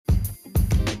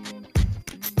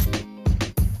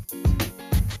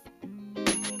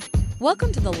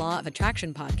Welcome to the Law of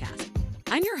Attraction podcast.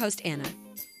 I'm your host, Anna.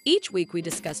 Each week, we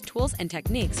discuss tools and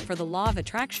techniques for the law of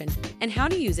attraction and how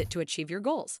to use it to achieve your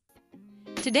goals.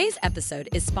 Today's episode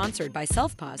is sponsored by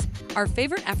Selfpause, our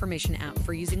favorite affirmation app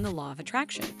for using the law of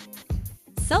attraction.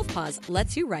 Selfpause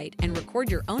lets you write and record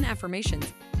your own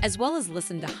affirmations, as well as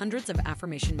listen to hundreds of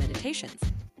affirmation meditations.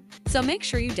 So make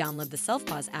sure you download the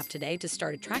Selfpause app today to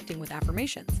start attracting with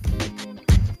affirmations.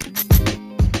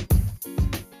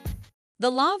 The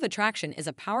law of attraction is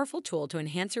a powerful tool to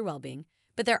enhance your well-being,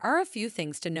 but there are a few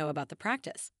things to know about the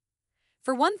practice.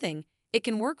 For one thing, it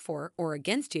can work for or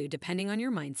against you depending on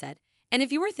your mindset and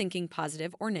if you are thinking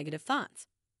positive or negative thoughts.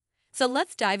 So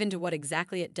let's dive into what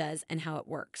exactly it does and how it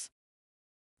works.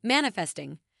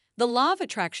 Manifesting. The law of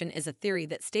attraction is a theory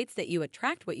that states that you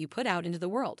attract what you put out into the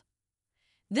world.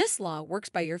 This law works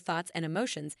by your thoughts and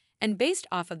emotions, and based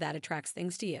off of that attracts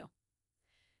things to you.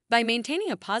 By maintaining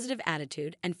a positive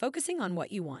attitude and focusing on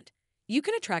what you want, you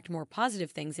can attract more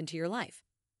positive things into your life.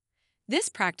 This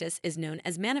practice is known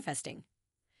as manifesting.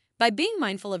 By being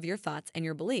mindful of your thoughts and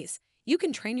your beliefs, you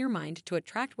can train your mind to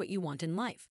attract what you want in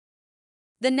life.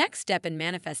 The next step in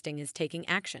manifesting is taking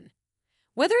action.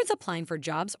 Whether it's applying for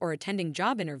jobs or attending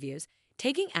job interviews,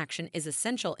 taking action is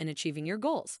essential in achieving your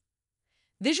goals.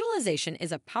 Visualization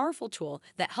is a powerful tool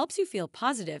that helps you feel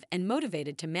positive and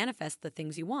motivated to manifest the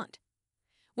things you want.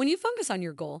 When you focus on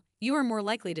your goal, you are more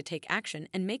likely to take action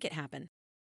and make it happen.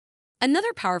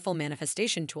 Another powerful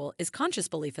manifestation tool is conscious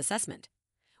belief assessment.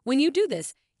 When you do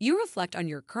this, you reflect on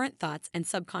your current thoughts and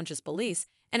subconscious beliefs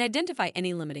and identify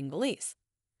any limiting beliefs.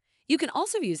 You can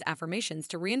also use affirmations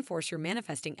to reinforce your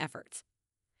manifesting efforts.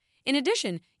 In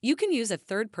addition, you can use a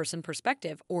third-person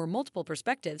perspective or multiple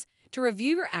perspectives to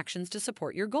review your actions to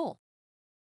support your goal.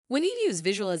 When you use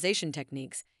visualization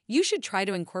techniques, you should try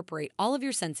to incorporate all of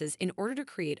your senses in order to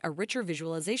create a richer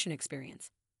visualization experience.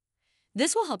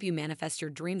 This will help you manifest your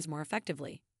dreams more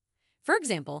effectively. For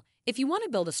example, if you want to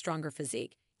build a stronger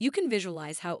physique, you can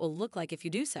visualize how it will look like if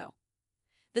you do so.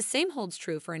 The same holds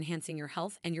true for enhancing your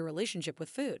health and your relationship with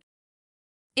food.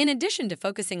 In addition to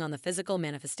focusing on the physical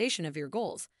manifestation of your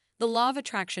goals, the law of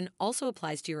attraction also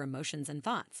applies to your emotions and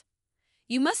thoughts.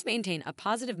 You must maintain a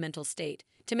positive mental state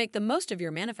to make the most of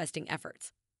your manifesting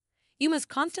efforts. You must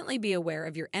constantly be aware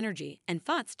of your energy and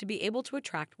thoughts to be able to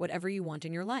attract whatever you want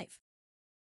in your life.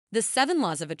 The 7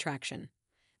 Laws of Attraction.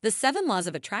 The 7 Laws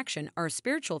of Attraction are a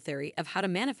spiritual theory of how to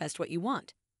manifest what you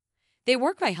want. They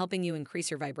work by helping you increase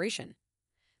your vibration.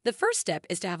 The first step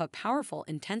is to have a powerful,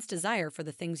 intense desire for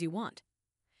the things you want.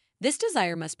 This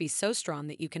desire must be so strong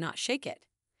that you cannot shake it.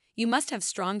 You must have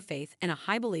strong faith and a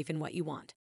high belief in what you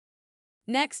want.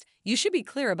 Next, you should be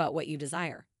clear about what you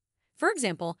desire. For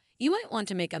example, you might want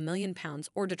to make £1 million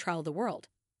or to travel the world.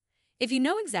 If you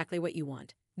know exactly what you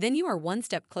want, then you are one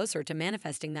step closer to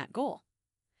manifesting that goal.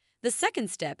 The second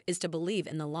step is to believe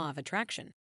in the law of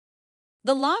attraction.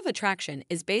 The law of attraction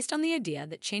is based on the idea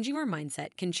that changing our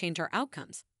mindset can change our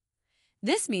outcomes.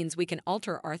 This means we can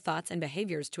alter our thoughts and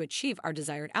behaviors to achieve our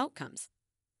desired outcomes.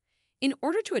 In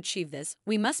order to achieve this,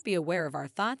 we must be aware of our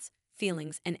thoughts,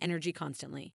 feelings, and energy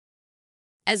constantly.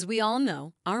 As we all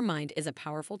know, our mind is a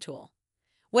powerful tool.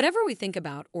 Whatever we think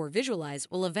about or visualize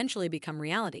will eventually become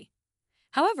reality.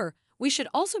 However, we should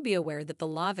also be aware that the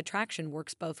law of attraction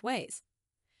works both ways.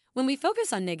 When we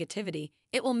focus on negativity,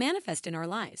 it will manifest in our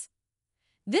lives.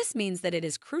 This means that it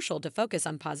is crucial to focus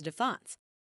on positive thoughts.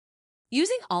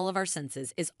 Using all of our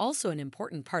senses is also an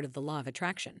important part of the law of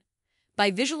attraction.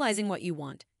 By visualizing what you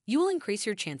want, you will increase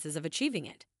your chances of achieving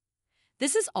it.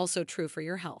 This is also true for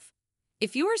your health.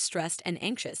 If you are stressed and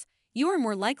anxious, you are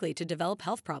more likely to develop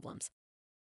health problems.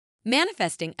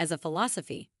 Manifesting as a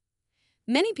philosophy.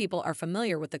 Many people are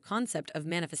familiar with the concept of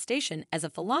manifestation as a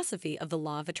philosophy of the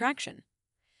law of attraction.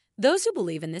 Those who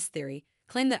believe in this theory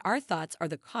claim that our thoughts are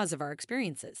the cause of our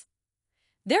experiences.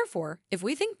 Therefore, if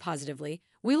we think positively,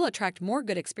 we will attract more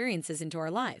good experiences into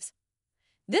our lives.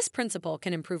 This principle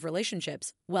can improve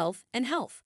relationships, wealth, and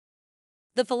health.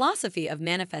 The philosophy of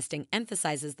manifesting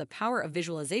emphasizes the power of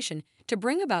visualization to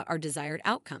bring about our desired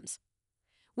outcomes.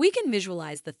 We can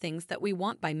visualize the things that we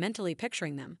want by mentally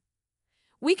picturing them.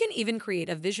 We can even create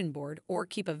a vision board or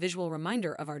keep a visual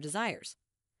reminder of our desires.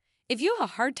 If you have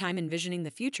a hard time envisioning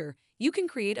the future, you can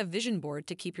create a vision board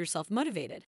to keep yourself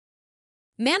motivated.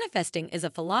 Manifesting is a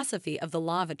philosophy of the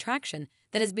law of attraction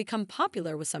that has become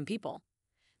popular with some people.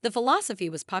 The philosophy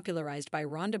was popularized by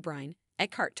Rhonda Byrne,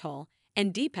 Eckhart Tolle,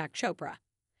 and Deepak Chopra.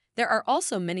 There are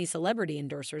also many celebrity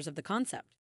endorsers of the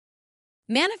concept.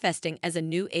 Manifesting as a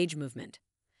New Age movement.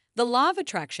 The law of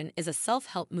attraction is a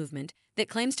self-help movement that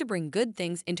claims to bring good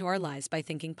things into our lives by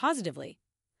thinking positively.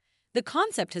 The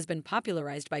concept has been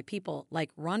popularized by people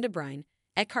like Rhonda Byrne,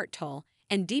 Eckhart Tolle,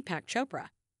 and Deepak Chopra.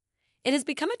 It has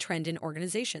become a trend in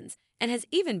organizations and has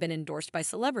even been endorsed by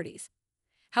celebrities.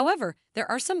 However, there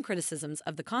are some criticisms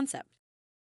of the concept.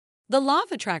 The law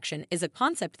of attraction is a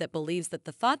concept that believes that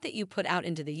the thought that you put out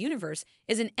into the universe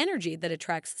is an energy that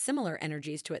attracts similar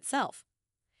energies to itself.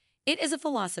 It is a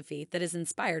philosophy that is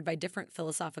inspired by different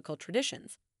philosophical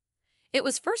traditions. It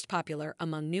was first popular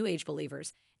among New Age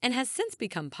believers and has since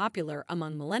become popular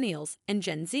among millennials and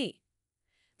Gen Z.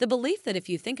 The belief that if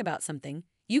you think about something,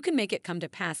 you can make it come to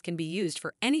pass can be used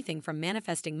for anything from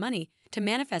manifesting money to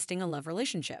manifesting a love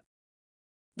relationship.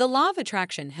 The law of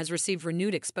attraction has received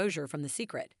renewed exposure from The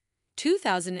Secret,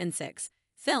 2006,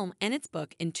 film, and its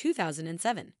book in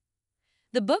 2007.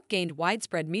 The book gained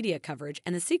widespread media coverage,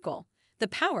 and the sequel, The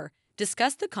Power,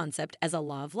 discussed the concept as a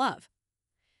law of love.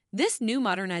 This new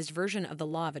modernized version of the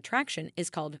law of attraction is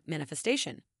called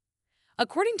manifestation.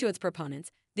 According to its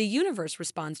proponents, the universe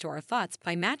responds to our thoughts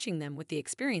by matching them with the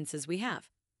experiences we have.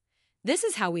 This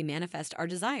is how we manifest our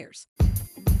desires.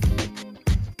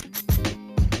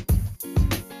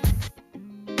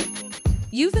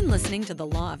 You've been listening to the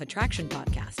Law of Attraction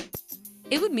podcast.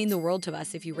 It would mean the world to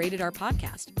us if you rated our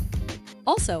podcast.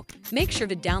 Also, make sure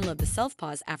to download the Self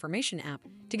Pause Affirmation app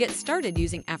to get started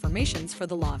using affirmations for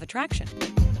the Law of Attraction.